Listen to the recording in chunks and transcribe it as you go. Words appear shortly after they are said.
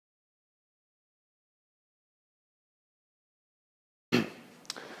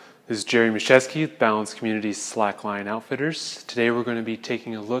This is Jerry Mashesky with Balance Community's Slackline Outfitters. Today we're going to be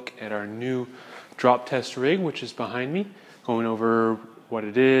taking a look at our new drop test rig, which is behind me, going over what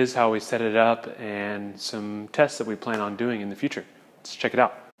it is, how we set it up, and some tests that we plan on doing in the future. Let's check it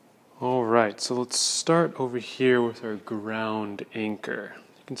out. Alright, so let's start over here with our ground anchor.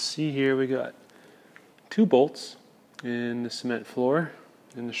 You can see here we got 2 bolts in the cement floor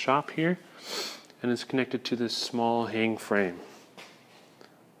in the shop here, and it's connected to this small hang frame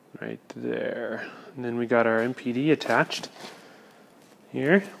right there. And then we got our MPD attached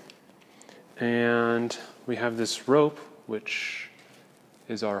here, and we have this rope which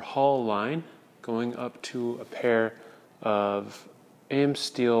is our haul line going up to a pair of AM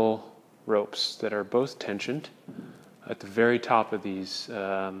steel ropes that are both tensioned at the very top of these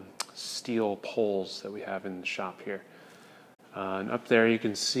steel poles that we have in the shop here. And up there you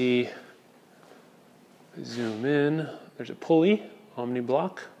can see, zoom in, there's a pulley, omni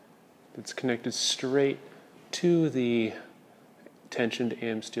block, that's connected straight to the tensioned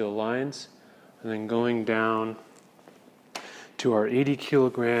AM steel lines, and then going down to our 80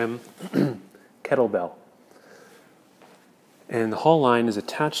 kilogram kettlebell. And the haul line is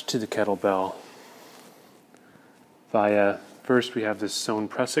attached to the kettlebell via, first we have this sewn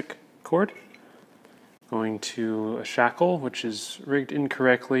prusik cord going to a shackle which is rigged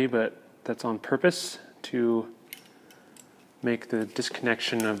incorrectly, but that's on purpose to make the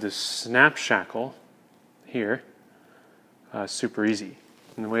disconnection of this snap shackle here super easy.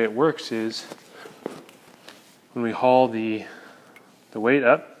 And the way it works is when we haul the weight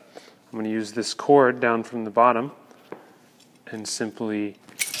up, I'm going to use this cord down from the bottom and simply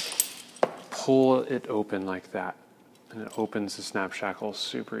pull it open like that. And it opens the snap shackle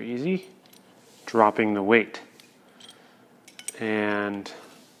super easy, dropping the weight. And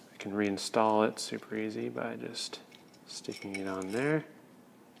I can reinstall it super easy by just sticking it on there.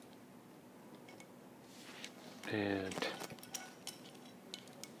 And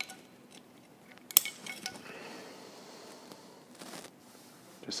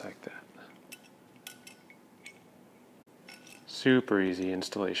just like that. Super easy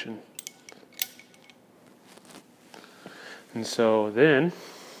installation. And so then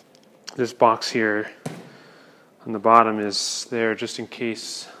this box here on the bottom is there just in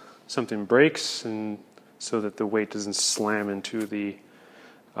case something breaks, and so that the weight doesn't slam into the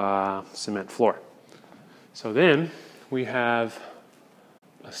cement floor. So then we have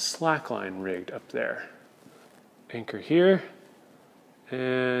a slackline rigged up there. Anchor here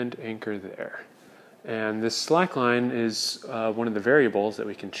and anchor there. And this slackline is one of the variables that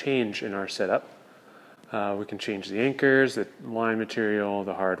we can change in our setup. We can change the anchors, the line material,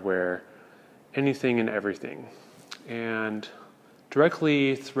 the hardware, anything and everything. And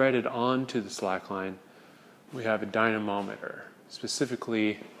directly threaded onto the slackline, we have a dynamometer,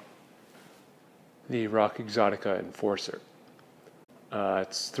 specifically the Rock Exotica Enforcer.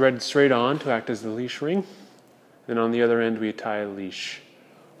 It's threaded straight on to act as the leash ring. Then on the other end we tie a leash.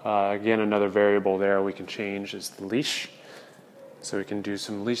 Again, another variable there we can change is the leash. So we can do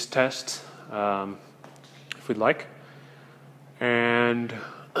some leash tests if we'd like. And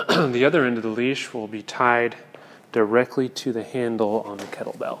the other end of the leash will be tied directly to the handle on the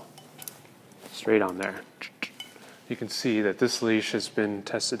kettlebell. Straight on there. You can see that this leash has been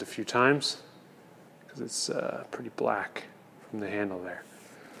tested a few times because it's pretty black from the handle there.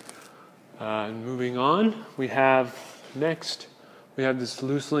 And moving on, we have this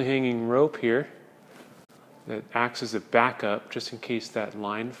loosely hanging rope here that acts as a backup just in case that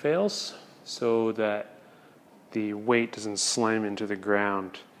line fails, so that the weight doesn't slam into the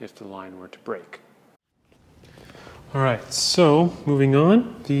ground if the line were to break. Alright, so moving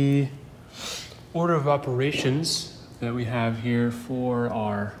on, the order of operations that we have here for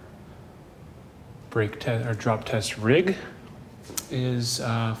our drop test rig is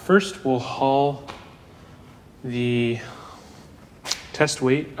first we'll haul the test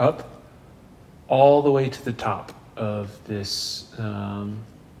weight up all the way to the top of this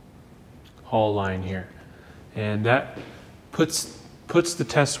haul line here, and that puts the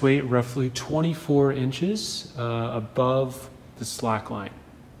test weight roughly 24 inches above the slack line.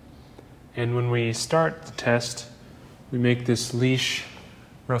 And when we start the test, we make this leash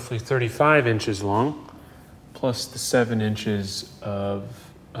roughly 35 inches long, plus the 7 inches of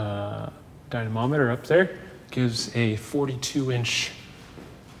dynamometer up there gives a 42-inch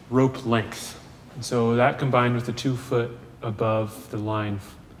rope length. And so that combined with the 2 foot above the line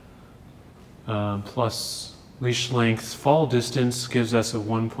plus leash length fall distance gives us a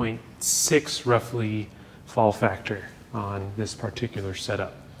 1.6 roughly fall factor on this particular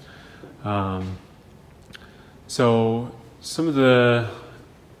setup. So some of the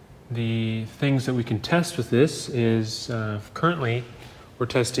the things that we can test with this is currently we're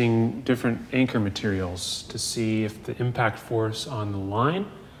testing different anchor materials to see if the impact force on the line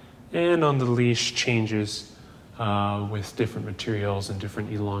and on the leash changes with different materials and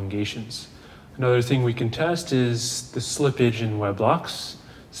different elongations. Another thing we can test is the slippage in web locks,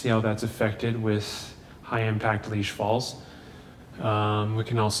 see how that's affected with high impact leash falls. We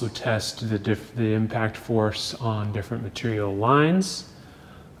can also test the impact force on different material lines.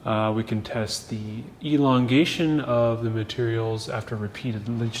 We can test the elongation of the materials after repeated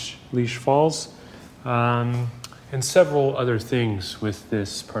leash falls, and several other things with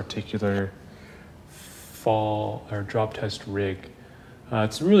this particular fall or drop test rig.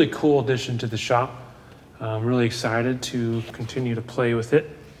 It's a really cool addition to the shop. I'm really excited to continue to play with it.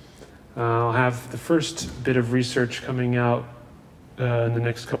 I'll have the first bit of research coming out in the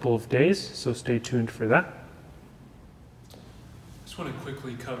next couple of days, so stay tuned for that. I just want to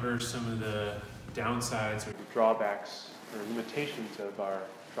quickly cover some of the downsides or drawbacks or limitations of our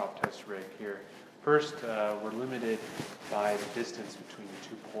drop test rig here. First, we're limited by the distance between the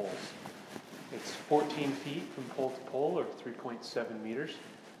two poles. It's 14 feet from pole to pole, or 3.7 meters,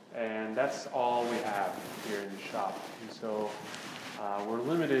 and that's all we have here in the shop. And so we're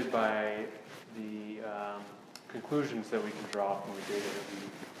limited by the conclusions that we can draw from the data that we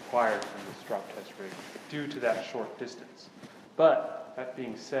acquired from this drop test rig due to that short distance. But that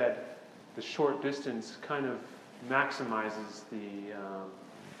being said, the short distance kind of maximizes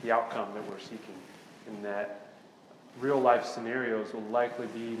the outcome that we're seeking, in that real life scenarios will likely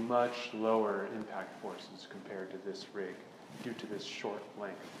be much lower impact forces compared to this rig due to this short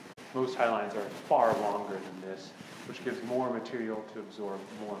length. Most highlines are far longer than this, which gives more material to absorb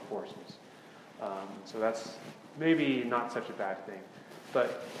more forces. So that's maybe not such a bad thing.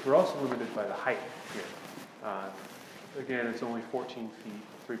 But we're also limited by the height here. Again, it's only 14 feet,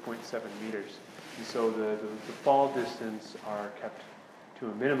 3.7 meters. And so the fall distance are kept to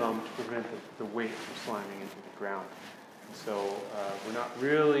a minimum to prevent the weight from slamming into the ground. And so we're not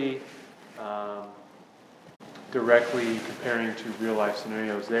really directly comparing to real life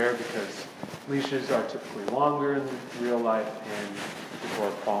scenarios there, because leashes are typically longer in real life and people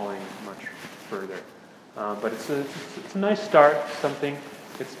are falling much further. But it's a nice start, something.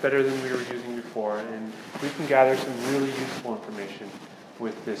 It's better than we were using before, and we can gather some really useful information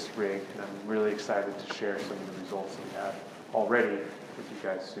with this rig, and I'm really excited to share some of the results that we have already with you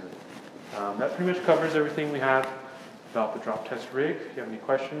guys soon. That pretty much covers everything we have about the drop test rig. If you have any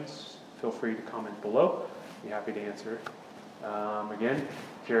questions, feel free to comment below. I'll be happy to answer. Again,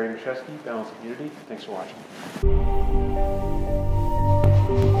 Jerry Mashesky, Balance of Unity. Thanks for watching.